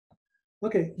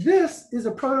Okay, this is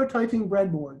a prototyping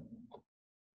breadboard.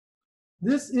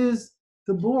 This is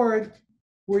the board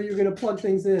where you're going to plug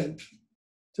things in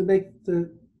to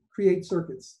create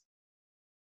circuits.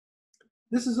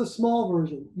 This is a small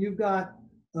version. You've got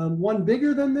one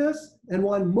bigger than this and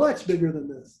one much bigger than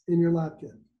this in your lab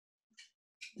kit.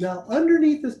 Now,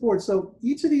 underneath this board, so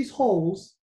each of these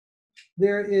holes,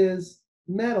 there is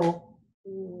metal.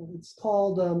 It's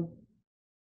called,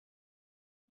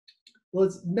 well,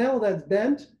 it's metal that's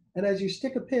bent, and as you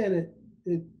stick a pin,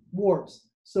 it warps.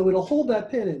 So it'll hold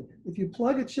that pin in. If you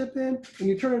plug a chip in and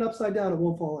you turn it upside down, it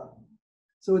won't fall out.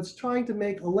 So it's trying to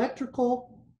make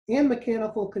electrical and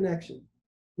mechanical connection.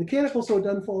 Mechanical so it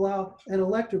doesn't fall out, and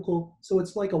electrical so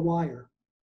it's like a wire.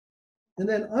 And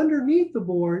then underneath the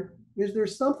board is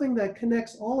there's something that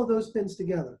connects all of those pins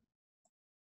together.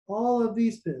 All of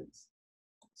these pins.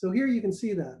 So here you can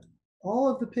see that. All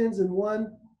of the pins in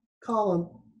one column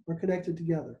are connected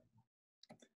together.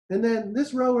 And then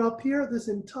this row up here, this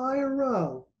entire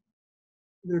row,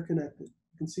 they're connected.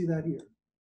 You can see that here.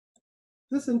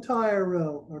 This entire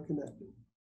row are connected.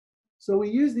 So we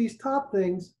use these top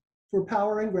things for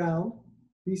power and ground,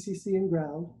 VCC and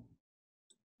ground,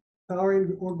 power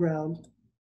or ground.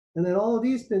 And then all of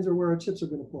these pins are where our chips are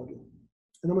going to plug in.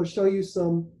 And I'm going to show you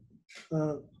some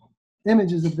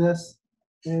images of this.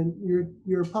 And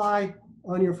your Pi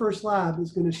on your first lab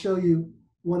is going to show you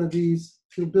one of these.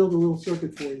 He'll build a little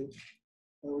circuit for you,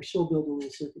 or she'll build a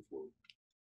little circuit for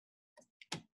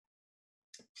you.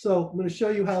 So I'm going to show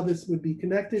you how this would be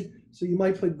connected. So you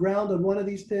might put ground on one of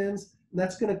these pins, and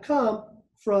that's going to come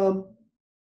from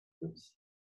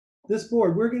this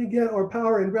board. We're going to get our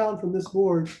power and ground from this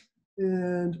board.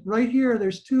 And right here,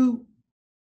 there's two.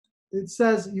 It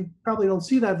says, you probably don't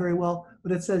see that very well,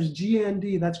 but it says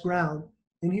GND, that's ground.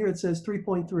 And here it says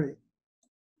 3.3.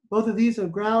 Both of these are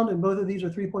ground and both of these are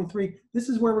 3.3. This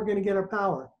is where we're going to get our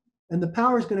power. And the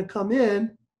power is going to come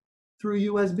in through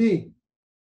USB.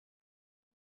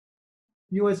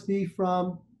 USB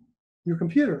from your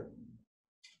computer.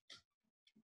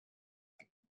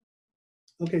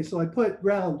 Okay, so I put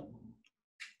ground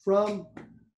from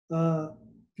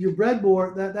your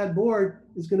breadboard. That board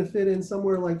is going to fit in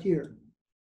somewhere like here.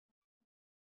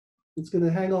 It's going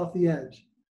to hang off the edge.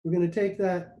 We're going to take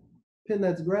that pin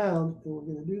that's ground, and we're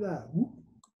going to do that.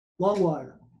 Long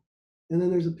wire. And then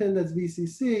there's a pin that's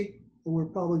VCC, and we're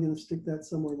probably going to stick that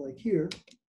somewhere like here.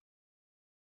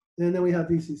 And then we have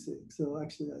VCC. So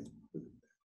actually,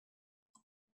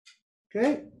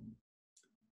 okay.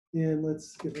 And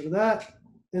let's get rid of that.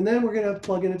 And then we're going to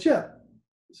plug in a chip.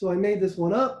 So I made this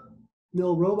one up,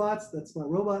 Mill Robots, that's my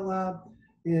robot lab,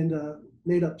 and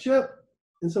made up chip.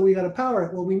 And so we got to power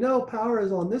it. Well, we know power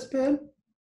is on this pin,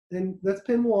 and that's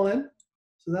pin 1.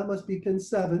 So that must be pin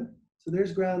 7. So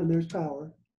there's ground and there's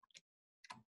power.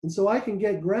 And so I can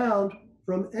get ground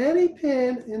from any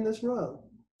pin in this row.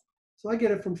 So I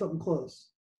get it from something close.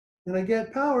 And I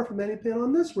get power from any pin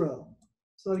on this row.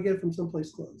 So I get it from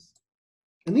someplace close.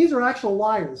 And these are actual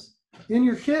wires. In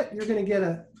your kit, you're going to get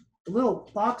a little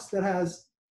box that has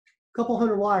a couple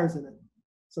hundred wires in it.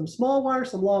 Some small wires,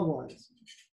 some long wires.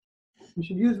 You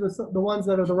should use the ones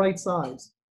that are the right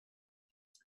size.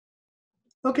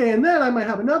 Okay, and then I might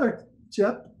have another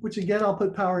chip, which again, I'll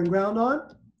put power and ground on.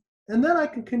 And then I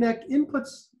can connect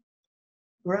inputs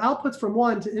or outputs from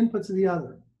one to inputs of the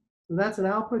other. So that's an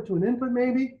output to an input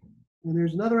maybe, and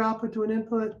there's another output to an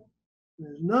input,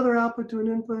 there's another output to an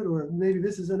input, or maybe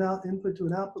this is an input to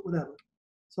an output, whatever.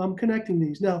 So I'm connecting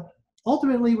these. Now,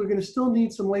 ultimately, we're going to still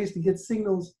need some ways to get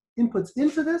signals inputs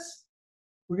into this.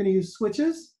 We're going to use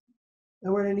switches,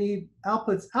 and we're going to need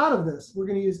outputs out of this. We're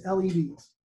going to use LEDs.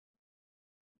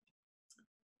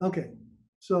 Okay,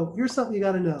 so here's something you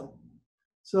got to know.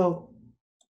 So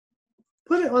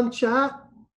put it on chat.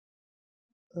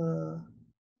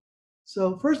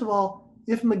 So first of all,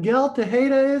 if Miguel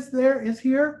Tejeda is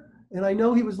here, and I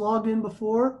know he was logged in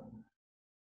before,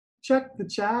 check the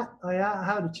chat. I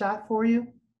had a chat for you.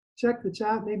 Check the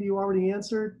chat. Maybe you already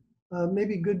answered.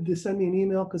 Maybe good to send me an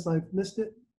email because I've missed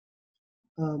it.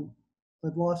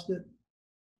 I've lost it.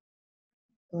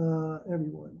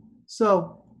 Everyone.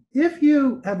 So if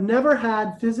you have never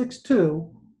had Physics 2,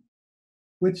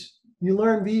 which you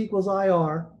learn V equals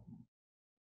IR,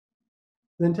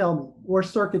 then tell me, or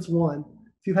Circuits 1.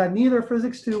 If you've had neither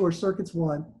Physics 2 or Circuits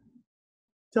 1,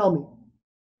 tell me.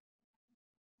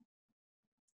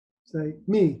 Say,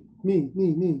 me.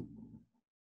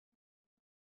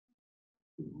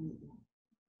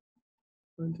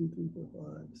 1, 2, 3, 4,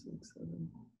 5, 6, 7.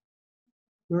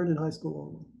 Learned in high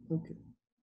school only. Okay.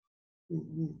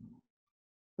 Me.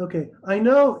 Okay, I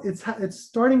know it's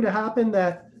starting to happen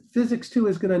that Physics 2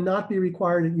 is going to not be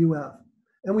required at UF.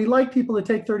 And we like people to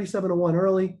take 3701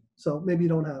 early, so maybe you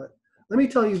don't have it. Let me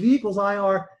tell you, V equals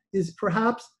IR is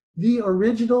perhaps the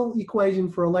original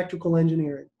equation for electrical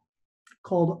engineering,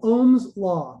 called Ohm's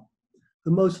law.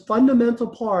 The most fundamental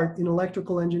part in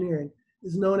electrical engineering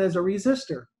is known as a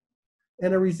resistor.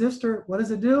 And a resistor, what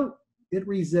does it do? It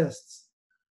resists.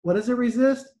 What does it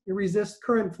resist? It resists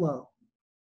current flow,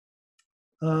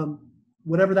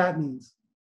 whatever that means.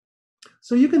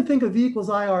 So you can think of V equals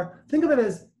IR, think of it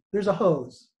as there's a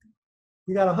hose.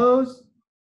 You got a hose.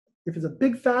 If it's a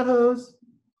big fat hose,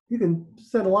 you can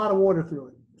send a lot of water through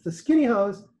it. If it's a skinny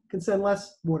hose, you can send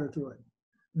less water through it.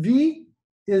 V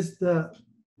is the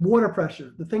water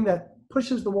pressure, the thing that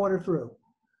pushes the water through.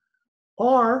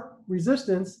 R,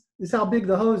 resistance, is how big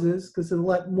the hose is, because it'll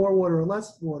let more water or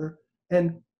less water.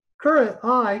 And current,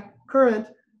 I, current,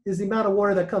 is the amount of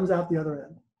water that comes out the other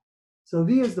end. So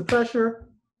V is the pressure,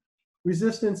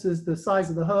 resistance is the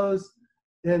size of the hose,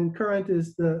 and current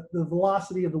is the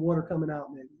velocity of the water coming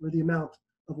out, maybe, or the amount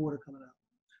of water coming out.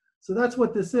 So that's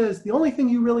what this is. The only thing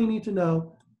you really need to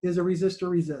know is a resistor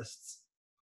resists.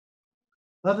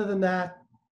 Other than that,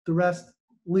 the rest,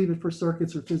 leave it for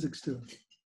circuits or physics 2.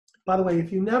 By the way,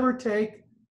 if you never take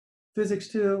physics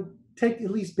 2, take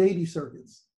at least baby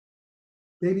circuits.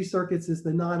 Baby circuits is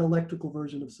the non-electrical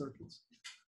version of circuits.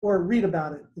 Or read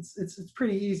about it. It's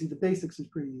pretty easy. The basics is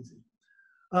pretty easy.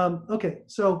 Okay,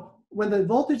 so when the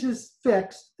voltage is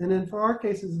fixed, and then for our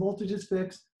cases, voltage is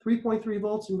fixed, 3.3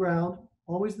 volts and ground,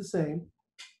 always the same.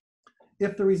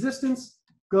 If the resistance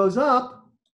goes up,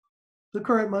 the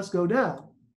current must go down.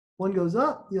 One goes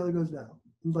up, the other goes down,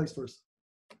 and vice versa.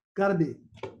 Got to be.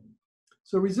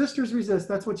 So resistors resist,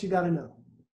 that's what you got to know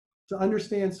to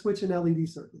understand switch and LED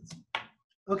circuits.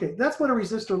 Okay, that's what a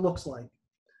resistor looks like.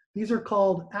 These are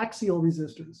called axial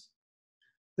resistors.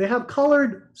 They have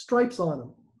colored stripes on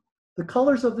them. The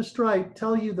colors of the stripe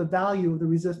tell you the value of the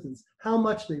resistance, how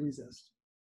much they resist.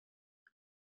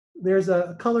 There's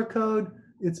a color code.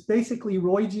 It's basically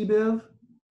Roy G. Biv,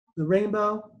 the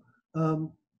rainbow,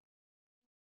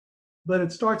 but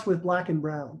it starts with black and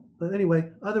brown. But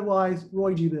anyway, otherwise,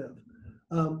 Roy G. Biv.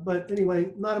 But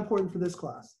anyway, not important for this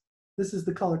class. This is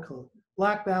the color code.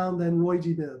 Black bound, then Roy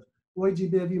G. Biv. Roy G.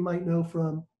 Biv you might know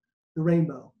from the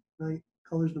rainbow, right?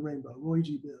 Colors the rainbow, Roy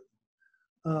G. Biv.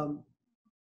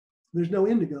 There's no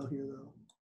indigo here, though.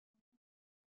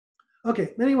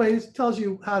 Okay, anyways, it tells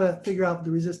you how to figure out what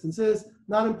the resistance is.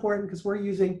 Not important because we're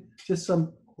using just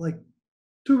some, like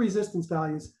 2 resistance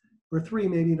values, or 3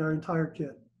 maybe in our entire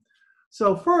kit.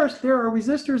 So first, there are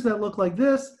resistors that look like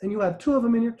this, and you have 2 of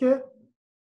them in your kit.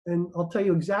 And I'll tell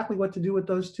you exactly what to do with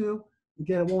those 2.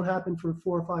 Again, it won't happen for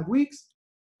 4 or 5 weeks.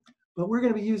 But we're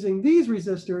going to be using these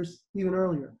resistors even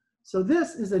earlier. So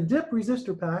this is a dip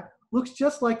resistor pack. Looks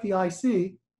just like the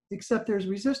IC, except there's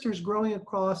resistors growing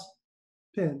across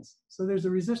pins. So there's a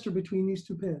resistor between these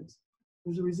 2 pins.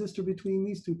 There's a resistor between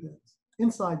these 2 pins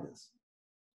inside this.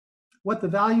 What the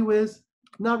value is,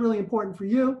 not really important for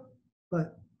you,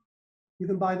 but you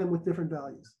can buy them with different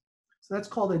values. So that's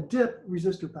called a dip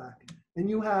resistor pack. And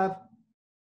you have at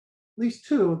least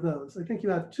 2 of those. I think you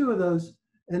have 2 of those,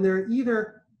 and they're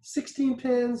either 16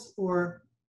 pins or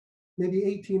maybe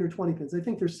 18 or 20 pins. I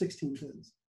think there's 16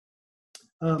 pins.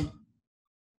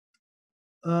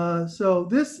 So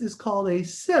this is called a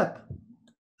SIP.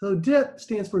 So DIP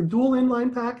stands for dual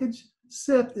inline package.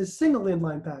 SIP is single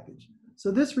inline package.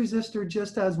 So this resistor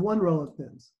just has 1 row of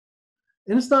pins.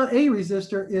 And it's not a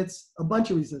resistor, it's a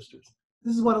bunch of resistors.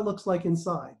 This is what it looks like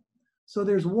inside. So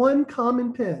there's 1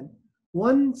 common pin,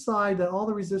 one side that all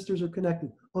the resistors are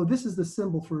connected. Oh, this is the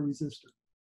symbol for a resistor.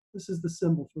 This is the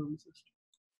symbol for a resistor.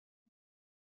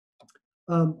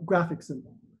 Graphic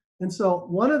symbol. And so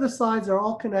one of the sides are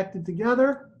all connected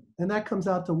together, and that comes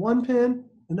out to 1 pin,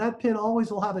 and that pin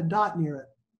always will have a dot near it.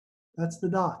 That's the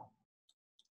dot,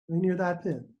 right near that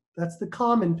pin. That's the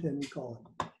common pin, we call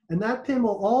it. And that pin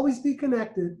will always be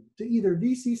connected to either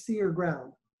VCC or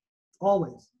ground,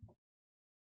 always,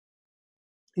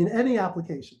 in any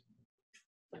application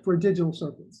for digital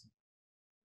circuits.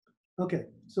 Okay,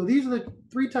 so these are the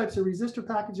 3 types of resistor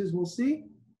packages we'll see.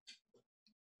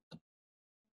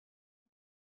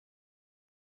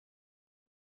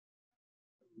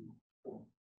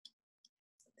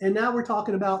 And now we're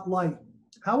talking about light.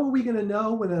 How are we going to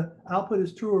know when an output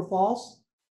is true or false?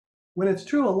 When it's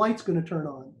true, a light's going to turn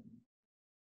on.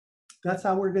 That's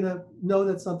how we're going to know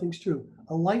that something's true.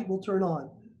 A light will turn on.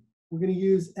 We're going to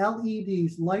use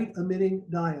LEDs, light emitting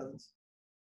diodes.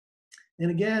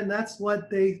 And again, that's what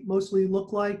they mostly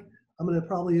look like. I'm going to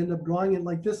probably end up drawing it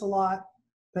like this a lot,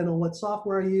 depending on what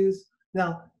software I use.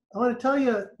 Now, I want to tell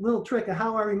you a little trick of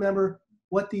how I remember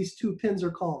what these 2 pins are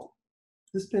called.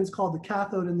 This pin's called the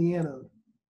cathode and the anode.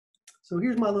 So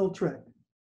here's my little trick.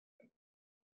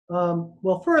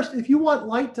 Well, first, if you want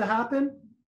light to happen,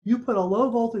 you put a low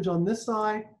voltage on this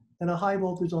side and a high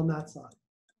voltage on that side,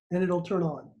 and it'll turn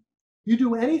on. You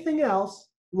do anything else,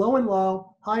 low and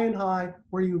low, high and high,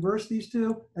 where you reverse these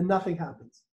two, and nothing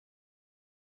happens.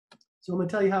 So I'm going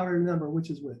to tell you how to remember which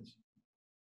is which.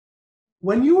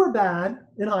 When you were bad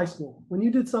in high school, when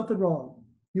you did something wrong,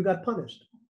 you got punished.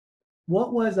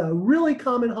 What was a really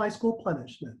common high school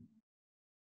punishment?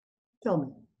 Tell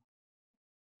me.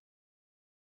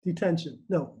 Detention.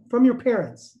 No, from your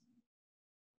parents.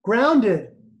 Grounded.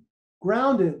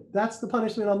 Grounded. That's the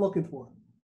punishment I'm looking for.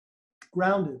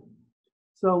 Grounded.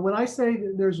 So when I say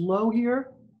that there's low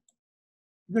here,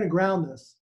 you're going to ground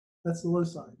this. That's the low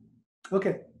side.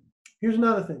 Okay, here's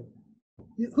another thing.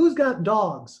 Who's got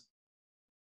dogs?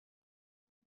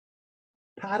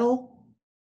 Paddle?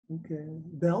 Okay.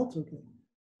 Belt? Okay.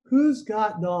 Who's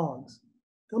got dogs?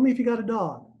 Tell me if you got a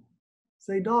dog.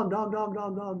 Say dog, dog, dog,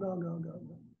 dog, dog, dog, dog, dog.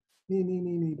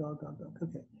 Me, dog, dog, dog.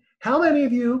 Okay. How many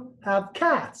of you have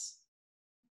cats?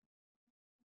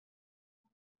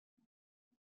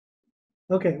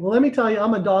 Okay, well, let me tell you,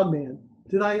 I'm a dog man.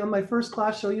 Did I, on my first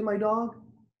class, show you my dog?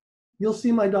 You'll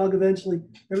see my dog eventually.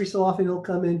 Every so often, he'll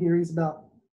come in here. He's about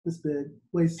this big,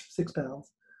 weighs 6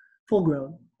 pounds, full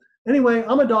grown. Anyway,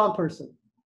 I'm a dog person.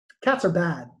 Cats are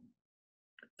bad.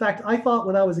 In fact, I thought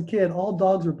when I was a kid, all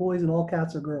dogs are boys and all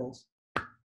cats are girls.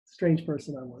 Strange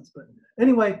person I was. But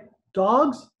anyway,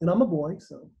 dogs, and I'm a boy,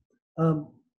 so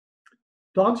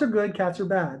dogs are good, cats are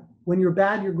bad. When you're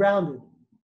bad, you're grounded.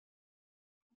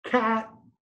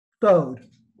 Cathode.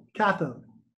 Cathode.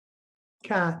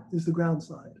 Cat is the ground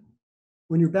side.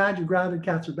 When you're bad, you're grounded.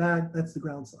 Cats are bad. That's the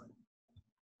ground side.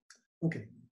 Okay.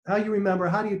 How you remember,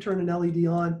 how do you turn an LED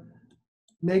on?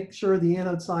 Make sure the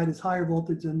anode side is higher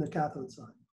voltage than the cathode side.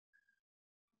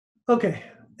 Okay.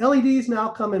 LEDs now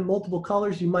come in multiple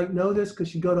colors. You might know this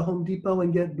because you go to Home Depot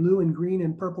and get blue and green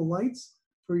and purple lights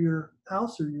for your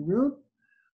house or your room.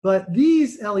 But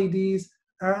these LEDs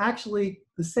are actually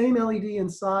the same LED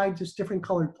inside, just different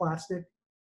colored plastic.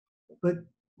 But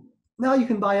now you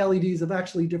can buy LEDs of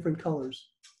actually different colors.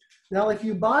 Now, if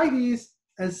you buy these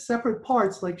as separate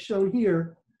parts, like shown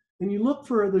here, and you look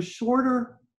for the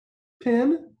shorter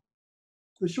pin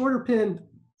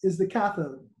is the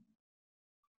cathode.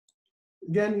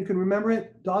 Again, you can remember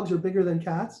it. Dogs are bigger than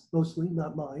cats, mostly,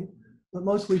 not mine, but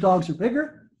mostly dogs are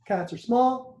bigger. Cats are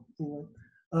small. Anyway,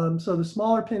 so the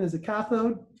smaller pin is a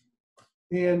cathode,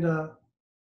 and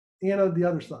anode the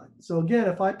other side. So again,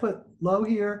 if I put low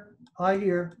here, high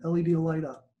here, LED will light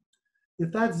up.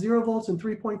 If that's 0 volts and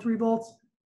 3.3 volts,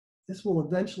 this will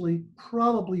eventually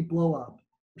probably blow up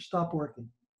or stop working.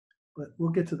 But we'll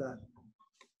get to that.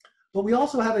 But we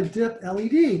also have a dip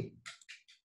LED,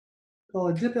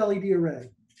 called a dip LED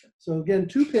array. So again,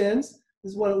 2 pins.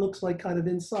 This is what it looks like kind of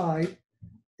inside.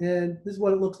 And this is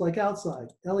what it looks like outside.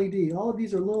 LED. All of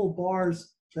these are little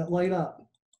bars that light up.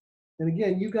 And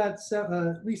again, you got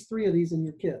at least 3 of these in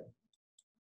your kit.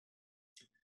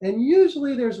 And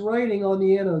usually there's writing on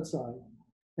the anode side.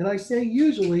 And I say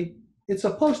usually, it's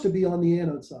supposed to be on the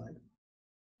anode side.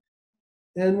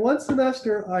 And one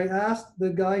semester, I asked the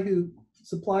guy who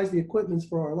supplies the equipment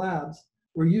for our labs,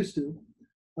 or used to,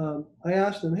 I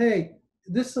asked him, hey,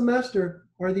 this semester,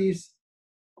 are these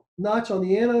notch on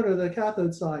the anode or the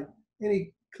cathode side? And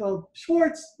he called,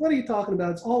 Schwartz, what are you talking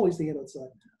about? It's always the anode side.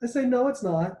 I say, no, it's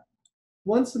not.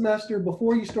 One semester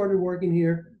before you started working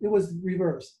here, it was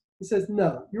reversed. He says,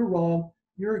 no, you're wrong.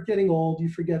 You're getting old. You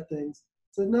forget things.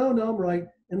 I said, no, I'm right.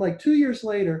 And like 2 years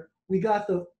later, we got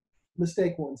the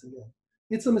mistake ones again.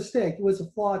 It's a mistake. It was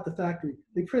a flaw at the factory.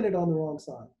 They printed on the wrong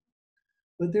side.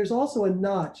 But there's also a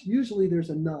notch. Usually there's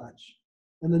a notch.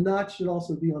 And the notch should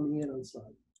also be on the anode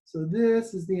side. So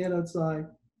this is the anode side.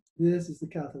 This is the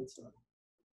cathode side.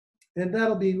 And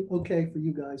that'll be okay for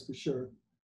you guys for sure,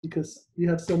 because you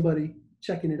have somebody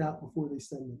checking it out before they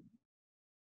send it.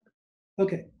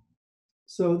 Okay,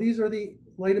 so these are the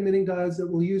light emitting diodes that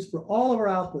we'll use for all of our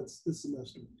outputs this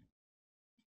semester.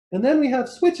 And then we have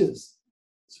switches.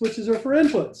 Switches are for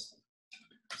inputs.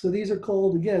 So these are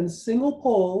called, again, single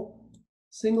pole,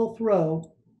 single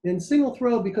throw, and single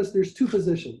throw because there's 2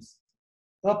 positions,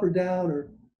 up or down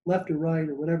or left or right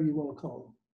or whatever you want to call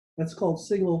it. That's called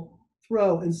single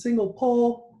throw. And single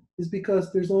pole is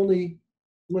because there's only,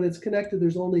 when it's connected,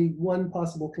 there's only one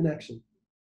possible connection.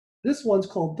 This one's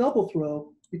called double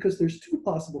throw because there's 2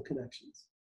 possible connections.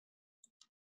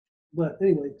 But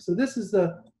anyway, so this is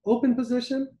the open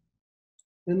position,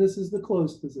 and this is the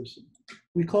closed position.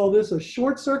 We call this a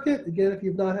short circuit. Again, if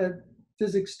you've not had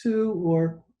Physics 2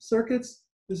 or circuits,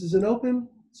 this is an open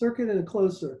circuit and a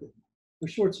closed circuit, or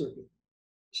short circuit.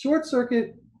 Short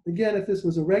circuit, again, if this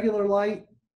was a regular light,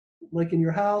 like in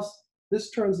your house,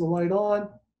 this turns the light on,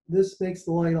 this makes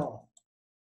the light off.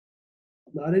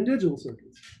 Not in digital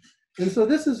circuits. And so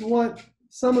this is what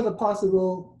some of the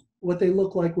possible, what they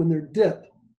look like when they're dip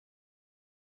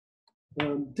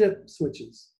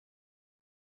switches.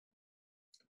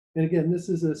 And again, this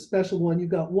is a special one. You've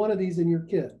got one of these in your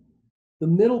kit. The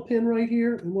middle pin right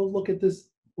here, and we'll look at this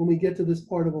when we get to this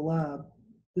part of a lab.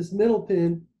 This middle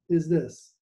pin is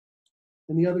this,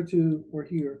 and the other two are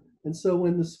here. And so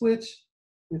when the switch,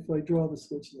 if I draw the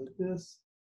switch like this,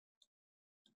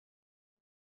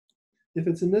 if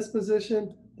it's in this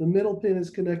position, the middle pin is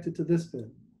connected to this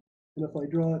pin. And if I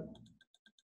draw it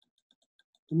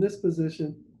in this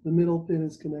position, the middle pin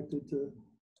is connected to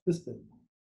this pin.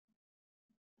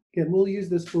 Again, we'll use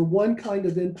this for one kind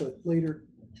of input later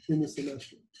in the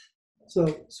semester.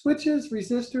 So switches,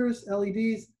 resistors,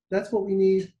 LEDs, that's what we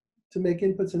need to make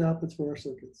inputs and outputs for our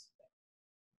circuits.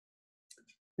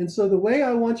 And so the way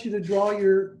I want you to draw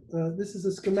your, this is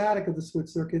a schematic of the switch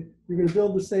circuit, you're going to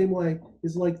build the same way,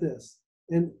 is like this.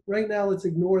 And right now, let's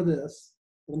ignore this.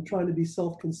 I'm trying to be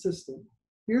self-consistent.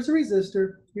 Here's a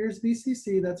resistor, here's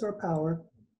VCC, that's our power,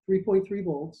 3.3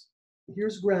 volts.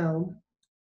 Here's ground,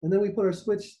 and then we put our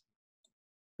switch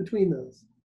between those.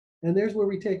 And there's where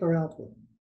we take our output.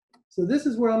 So this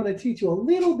is where I'm going to teach you a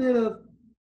little bit of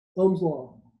Ohm's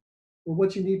law, or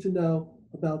what you need to know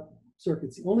about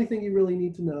circuits. The only thing you really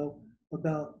need to know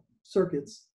about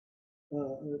circuits,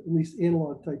 at least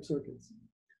analog type circuits.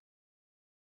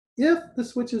 If the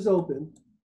switch is open,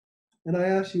 and I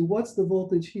ask you, what's the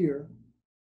voltage here?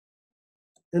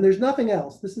 And there's nothing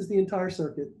else. This is the entire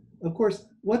circuit. Of course,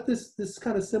 what this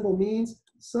kind of symbol means,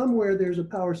 somewhere there's a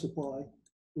power supply,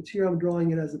 which here I'm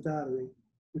drawing it as a battery,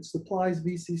 which supplies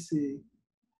VCC,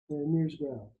 and here's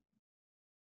ground.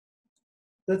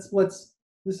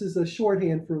 This is a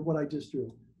shorthand for what I just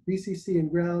drew. VCC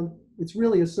and ground, it's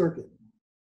really a circuit.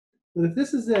 But if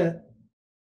this is it,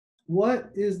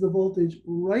 what is the voltage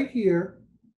right here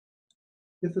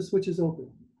if the switch is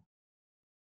open?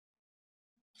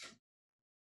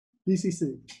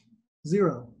 VCC,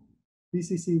 0.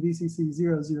 VCC, VCC,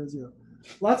 0, 0, 0.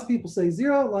 Lots of people say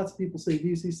 0, lots of people say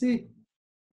VCC.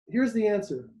 Here's the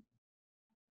answer.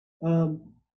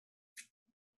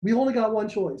 We only got one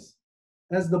choice.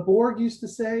 As the Borg used to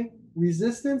say,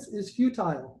 resistance is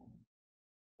futile.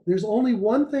 There's only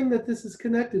one thing that this is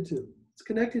connected to. It's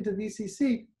connected to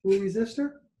VCC, to a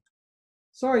resistor.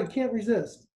 Sorry, can't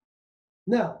resist.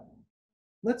 Now,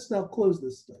 let's now close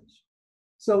this switch.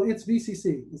 So it's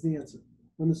VCC is the answer.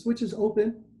 When the switch is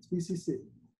open, it's VCC.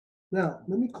 Now,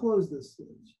 let me close this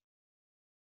switch.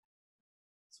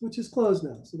 Switch is closed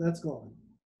now, so that's gone.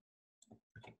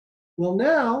 Well,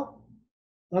 now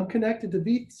I'm connected to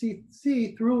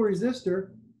VCC through a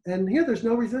resistor, and here there's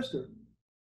no resistor.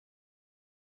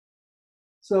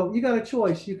 So you got a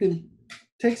choice. You can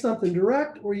take something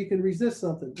direct, or you can resist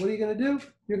something. What are you going to do?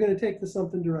 You're going to take the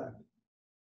something direct.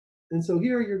 And so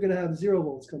here you're going to have 0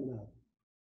 volts coming out.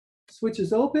 Switch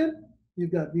is open,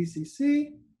 you've got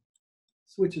VCC.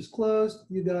 Switch is closed,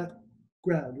 you got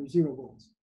ground, or 0 volts.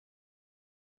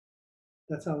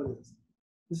 That's how it is.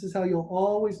 This is how you'll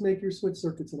always make your switch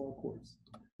circuits in our course.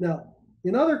 Now,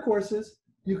 in other courses,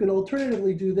 you can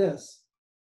alternatively do this.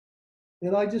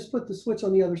 And I just put the switch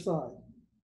on the other side.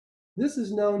 This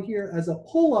is known here as a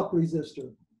pull-up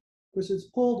resistor, because it's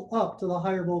pulled up to the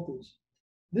higher voltage.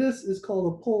 This is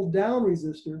called a pull-down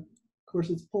resistor. Of course,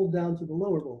 it's pulled down to the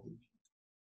lower voltage.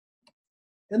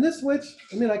 And this switch,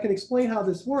 I can explain how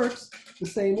this works the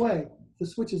same way. The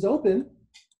switch is open.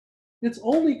 It's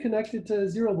only connected to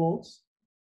 0 volts,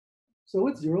 so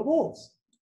it's 0 volts.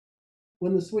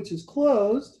 When the switch is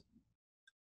closed,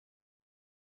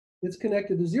 it's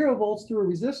connected to 0 volts through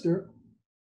a resistor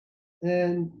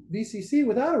and VCC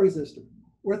without a resistor.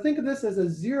 Or think of this as a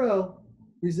 0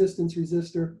 resistance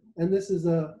resistor, and this is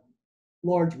a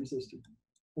large resistor.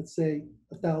 Let's say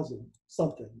 1,000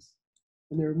 somethings.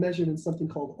 And they're measured in something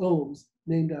called ohms,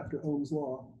 named after Ohm's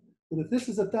law. But if this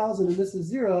is 1,000 and this is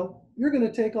 0, you're going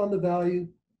to take on the value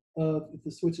of, if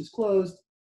the switch is closed,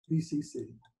 VCC.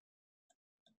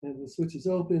 And if the switch is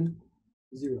open,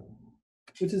 0,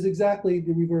 which is exactly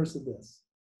the reverse of this.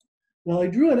 Now I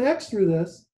drew an X through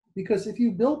this because if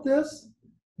you built this,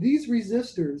 these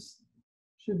resistors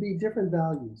should be different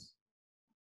values.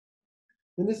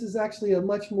 And this is actually a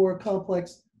much more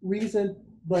complex reason,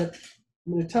 but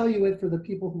I'm going to tell you it for the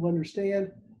people who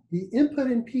understand. The input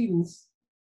impedance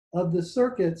of the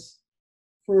circuits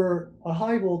for a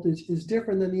high voltage is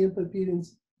different than the input impedance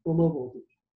for low voltage.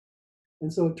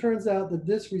 And so it turns out that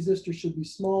this resistor should be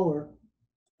smaller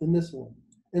than this one.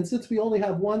 And since we only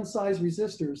have one size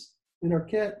resistors in our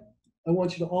kit, I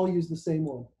want you to all use the same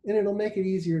one. And it'll make it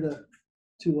easier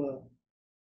to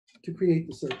create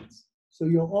the circuits. So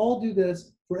you'll all do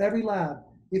this for every lab.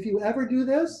 If you ever do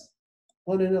this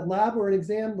on a lab or an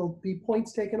exam, there'll be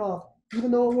points taken off,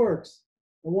 even though it works.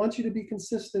 I want you to be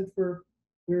consistent for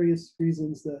various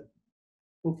reasons that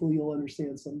hopefully you'll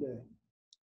understand someday.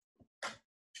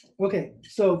 Okay,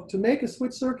 so to make a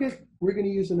switch circuit, we're going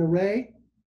to use an array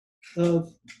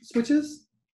of switches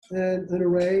and an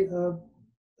array of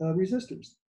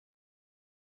resistors.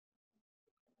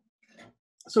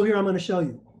 So here I'm going to show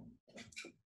you.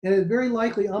 And it's very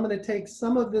likely I'm going to take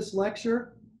some of this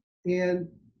lecture and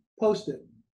post it.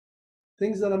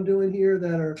 Things that I'm doing here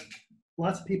that are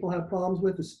lots of people have problems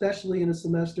with, especially in a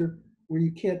semester where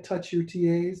you can't touch your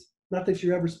TAs. Not that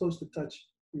you're ever supposed to touch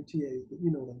your TAs, but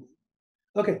you know what I mean.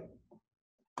 Okay,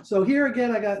 so here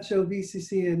again I got show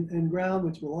VCC and ground,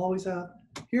 which we'll always have.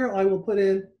 Here I will put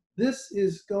in, this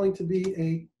is going to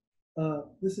be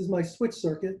this is my switch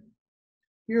circuit.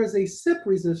 Here is a SIP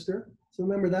resistor. So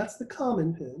remember, that's the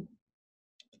common pin.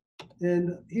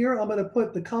 And here I'm going to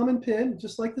put the common pin,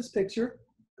 just like this picture,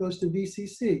 goes to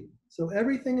VCC. So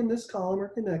everything in this column are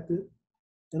connected,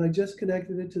 and I just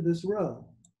connected it to this row.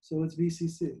 So it's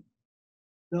VCC.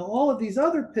 Now all of these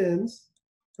other pins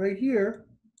right here,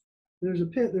 there's a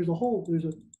pin, there's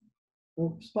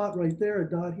a spot right there, a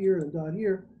dot here, and a dot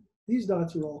here. These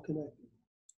dots are all connected.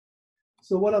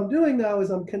 So what I'm doing now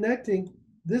is I'm connecting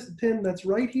this pin that's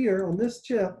right here on this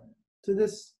chip to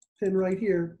this pin right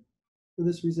here for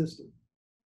this resistor,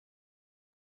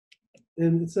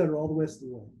 and etc. all the way to the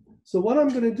way. So what I'm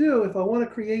going to do, if I want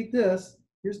to create this,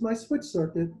 here's my switch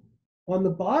circuit. On the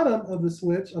bottom of the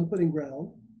switch, I'm putting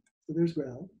ground. So there's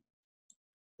ground.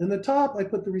 In the top, I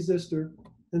put the resistor,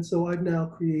 and so I've now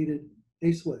created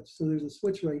a switch. So there's a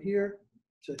switch right here,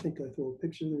 which I think I throw a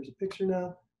picture. There's a picture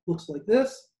now. Looks like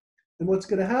this. And what's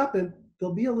going to happen,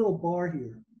 there'll be a little bar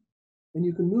here, and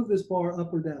you can move this bar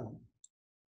up or down.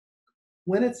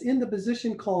 When it's in the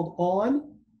position called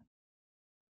on,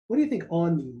 what do you think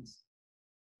on means?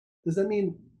 Does that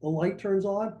mean the light turns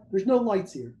on? There's no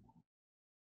lights here.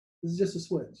 This is just a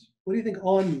switch. What do you think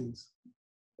on means?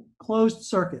 Closed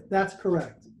circuit. That's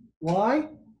correct. Why?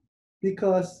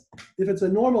 Because if it's a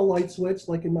normal light switch,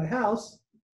 like in my house,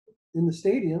 in the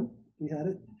stadium, we had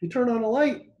it. If you turn on a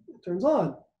light, it turns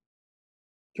on.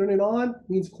 Turn it on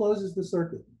means closes the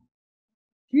circuit.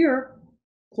 Here,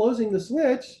 closing the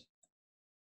switch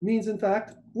means, in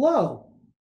fact, low.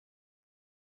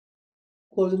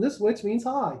 Closing this switch means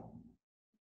high.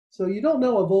 So you don't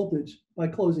know a voltage by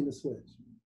closing a switch.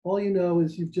 All you know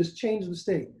is you've just changed the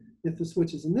state. If the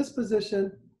switch is in this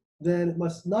position, then it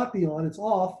must not be on, it's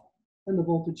off, and the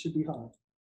voltage should be high.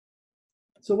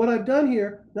 So what I've done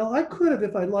here, now I could have,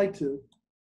 if I'd like to,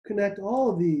 connect all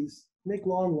of these, make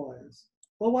long wires.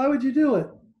 Well, why would you do it?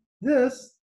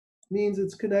 This means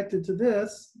it's connected to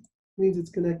this, means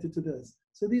it's connected to this.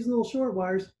 So these little short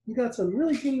wires, you got some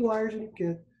really teeny wires in your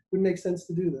kit, would make sense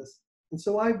to do this. And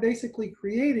so I've basically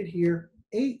created here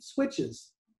 8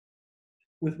 switches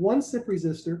with one SIP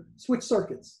resistor, switch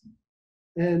circuits,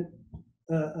 and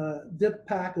a dip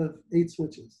pack of 8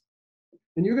 switches.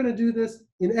 And you're going to do this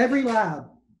in every lab,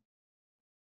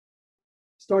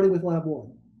 starting with lab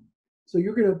 1. So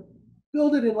you're going to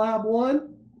build it in lab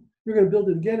 1, you're going to build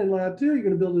it again in lab 2, you're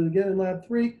going to build it again in lab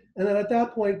 3, and then at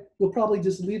that point, you'll probably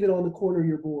just leave it on the corner of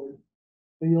your board,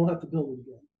 and you don't have to build it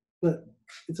again. But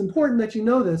it's important that you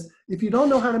know this. If you don't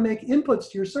know how to make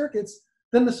inputs to your circuits,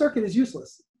 then the circuit is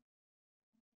useless.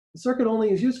 The circuit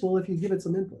only is useful if you give it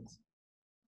some inputs.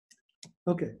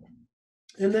 Okay,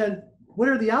 and then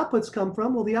where do the outputs come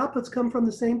from? Well, the outputs come from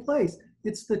the same place.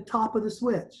 It's the top of the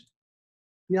switch.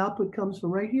 The output comes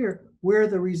from right here, where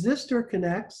the resistor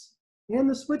connects and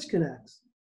the switch connects.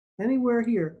 Anywhere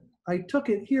here. I took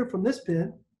it here from this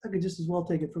pin. I could just as well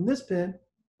take it from this pin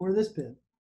or this pin.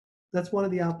 That's one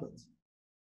of the outputs.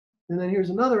 And then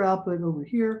here's another output over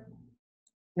here.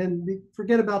 And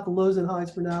forget about the lows and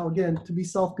highs for now. Again, to be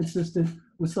self-consistent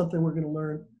with something we're going to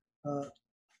learn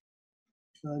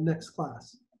next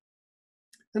class.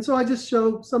 And so I just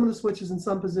show some of the switches in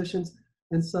some positions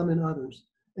and some in others.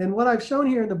 And what I've shown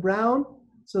here in the brown,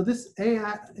 so this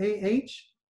AH,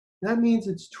 that means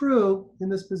it's true in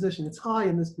this position. It's high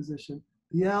in this position.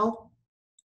 The L,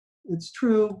 it's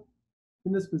true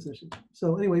in this position.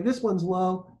 So anyway, this one's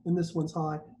low and this one's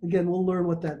high. Again, we'll learn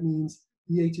what that means,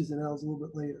 the H's and L's a little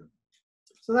bit later.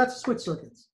 So that's switch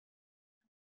circuits.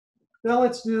 Now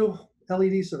let's do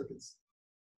LED circuits.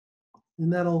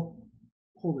 And that'll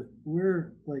hold it.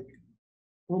 We're like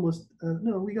almost,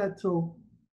 no, we got till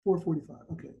 4:45.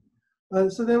 Okay.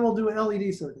 So then we'll do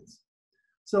LED circuits.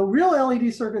 So real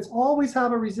LED circuits always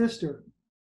have a resistor,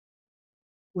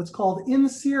 what's called in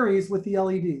series with the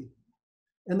LED.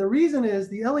 And the reason is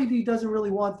the LED doesn't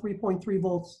really want 3.3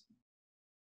 volts.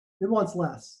 It wants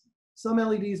less. Some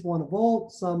LEDs want a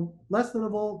volt, some less than a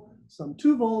volt, some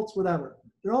 2 volts, whatever.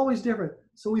 They're always different.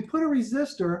 So we put a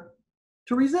resistor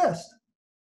to resist.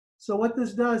 So what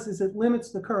this does is it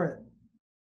limits the current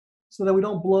so that we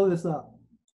don't blow this up.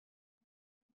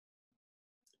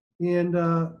 And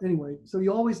anyway, so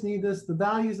you always need this. The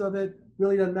values of it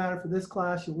really doesn't matter for this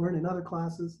class. You'll learn in other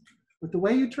classes. But the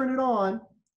way you turn it on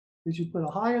is you put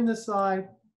a high on this side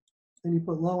and you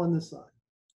put low on this side.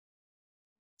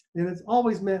 And it's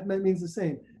always means the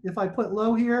same. If I put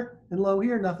low here and low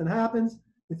here, nothing happens.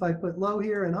 If I put low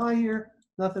here and high here,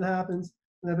 nothing happens.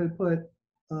 And if I put,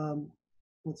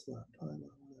 what's left?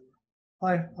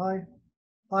 High,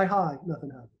 nothing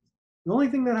happens. The only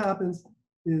thing that happens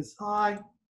is high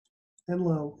and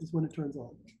low is when it turns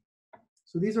on.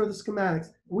 So these are the schematics.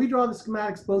 We draw the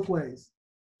schematics both ways,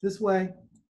 this way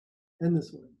and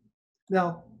this way.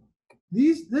 Now,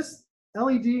 this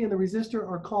LED and the resistor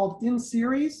are called in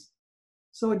series,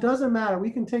 so it doesn't matter.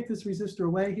 We can take this resistor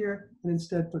away here and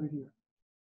instead put it here.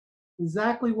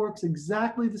 Works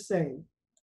exactly the same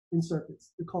in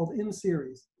circuits. They're called in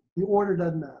series. The order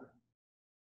doesn't matter.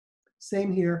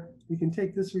 Same here. We can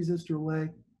take this resistor away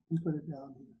and put it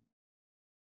down here.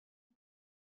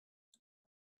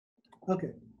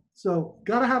 Okay, so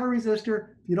gotta have a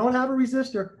resistor. If you don't have a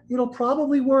resistor, it'll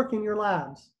probably work in your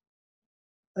labs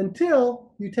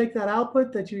until you take that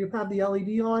output that you have the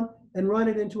LED on and run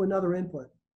it into another input.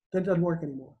 That doesn't work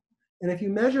anymore. And if you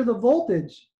measure the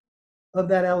voltage of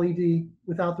that LED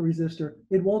without the resistor,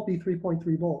 it won't be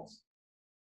 3.3 volts.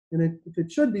 And if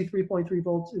it should be 3.3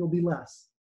 volts, it'll be less.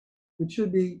 If it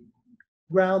should be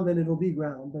ground, then it'll be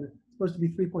ground. But if it's supposed to be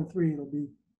 3.3, it'll be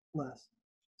less.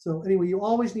 So anyway, you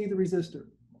always need the resistor,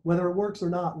 whether it works or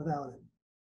not without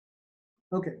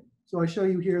it. Okay, so I show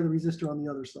you here the resistor on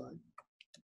the other side.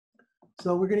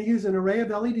 So we're going to use an array of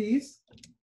LEDs.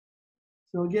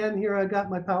 So again, here I've got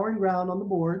my power and ground on the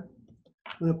board.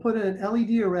 I'm going to put in an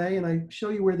LED array, and I show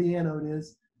you where the anode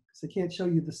is, because I can't show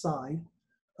you the side.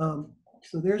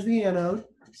 So there's the anode.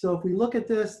 So if we look at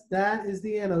this, that is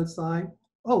the anode side.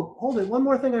 Oh, hold it. One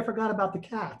more thing I forgot about the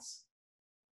cats.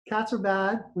 Cats are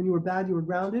bad. When you were bad, you were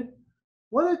grounded.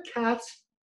 What do cats'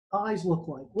 eyes look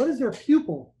like? What does their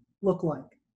pupil look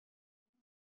like?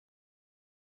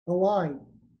 A line,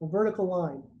 a vertical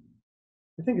line.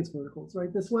 I think it's vertical. It's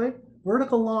right this way.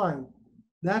 Vertical line.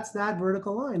 That's that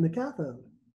vertical line, the cathode.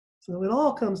 So it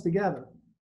all comes together.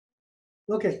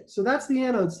 Okay, so that's the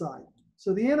anode side.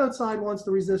 So the anode side wants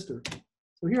the resistor.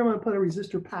 So here I'm going to put a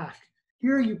resistor pack.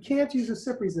 Here you can't use a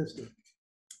SIP resistor.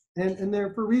 And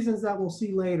there, for reasons that we'll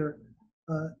see later,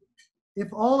 if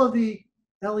all of the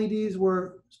LEDs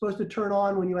were supposed to turn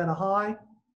on when you had a high,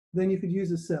 then you could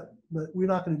use a SIP. But we're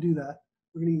not going to do that.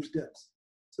 We're going to use dips.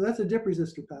 So that's a dip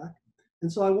resistor pack.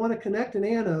 And so I want to connect an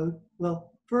anode.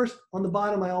 Well, first, on the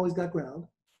bottom, I always got ground.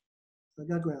 So I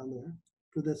got ground there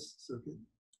for this circuit.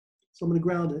 So I'm going to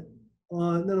ground it.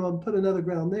 And then I'm going to put another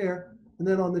ground there. And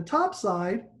then on the top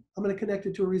side, I'm going to connect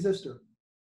it to a resistor.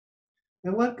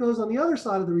 And what goes on the other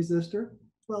side of the resistor?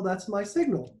 Well, that's my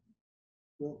signal.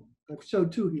 Well, I've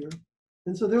showed two here.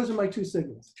 And so those are my two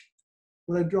signals.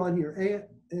 What I've drawn here, A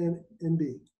and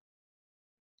B.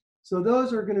 So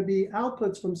those are going to be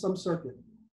outputs from some circuit.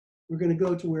 We're going to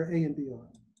go to where A and B are.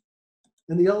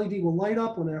 And the LED will light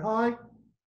up when they're high,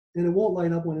 and it won't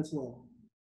light up when it's low.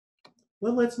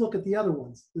 Well, let's look at the other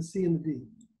ones, the C and the D.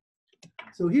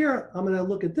 So here, I'm going to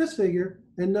look at this figure,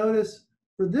 and notice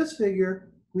for this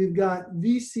figure, we've got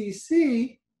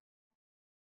VCC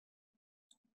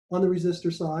on the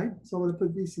resistor side. So I'm going to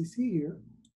put VCC here.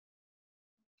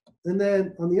 And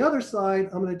then on the other side,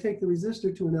 I'm going to take the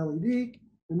resistor to an LED,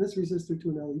 and this resistor to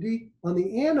an LED. On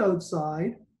the anode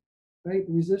side, right,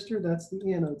 the resistor, that's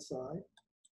the anode side.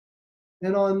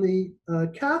 And on the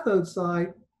cathode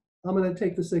side, I'm going to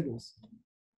take the signals.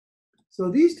 So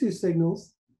these two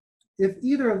signals, if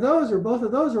either of those or both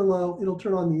of those are low, it'll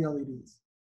turn on the LEDs.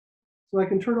 So I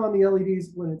can turn on the LEDs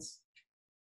when it's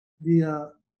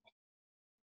the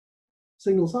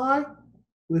signal's high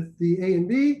with the A and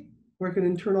B, or I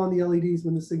can turn on the LEDs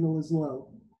when the signal is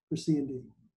low for C and D.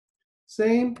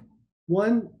 Same,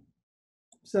 one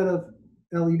set of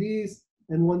LEDs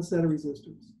and one set of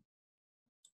resistors.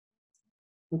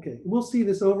 Okay, we'll see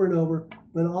this over and over,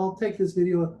 but I'll take this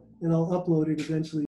video and I'll upload it eventually.